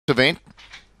event.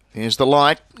 Here's the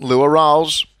light. Lure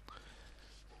rolls.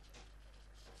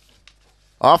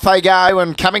 Off they go,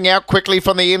 and coming out quickly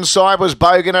from the inside was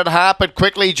Bogan at Harp, but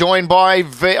quickly joined by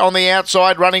V on the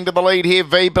outside, running to the lead here,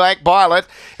 V Black Violet,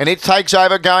 and it takes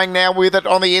over, going now with it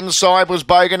on the inside was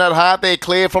Bogan at Harp. They're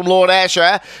clear from Lord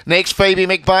Asher. Next, Phoebe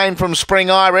McBain from Spring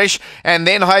Irish, and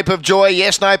then Hope of Joy,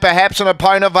 Yes, No, Perhaps, and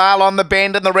Epona Vale on the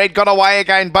bend, and the red got away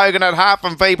again, Bogan at Harp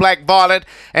from V Black Violet,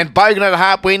 and Bogan at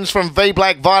Harp wins from V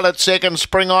Black Violet second,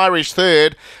 Spring Irish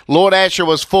third, Lord Asher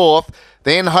was fourth,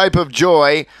 then Hope of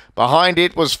Joy. Behind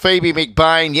it was Phoebe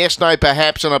McBain, Yes, No,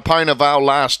 Perhaps, and Epona Vale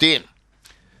last in.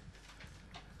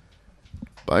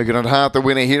 Bogan at Heart, the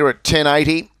winner here at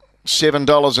 $10.80,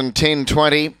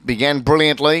 $7.10.20. Began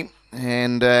brilliantly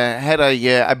and had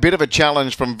a bit of a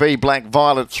challenge from V Black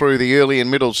Violet through the early and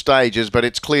middle stages, but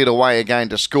it's cleared away again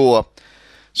to score.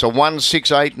 So 1,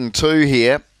 6, 8 and 2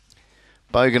 here.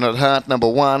 Bogan at Heart, number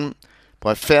 1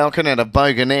 by Falcon and a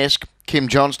Boganesque. Kim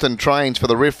Johnston trains for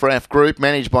the Riff Raff Group,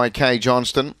 managed by Kay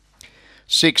Johnston.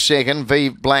 6 second, V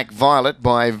Black Violet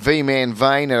by V-Man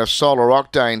Vane and a Solar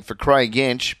Octane for Craig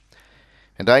Yench.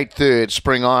 And 8 third,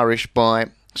 Spring Irish by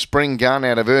Spring Gun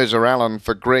out of Urza Allen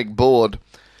for Greg Board.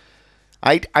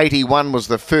 8.81 was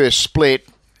the first split,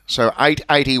 so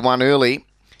 8.81 early.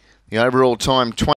 The overall time 20.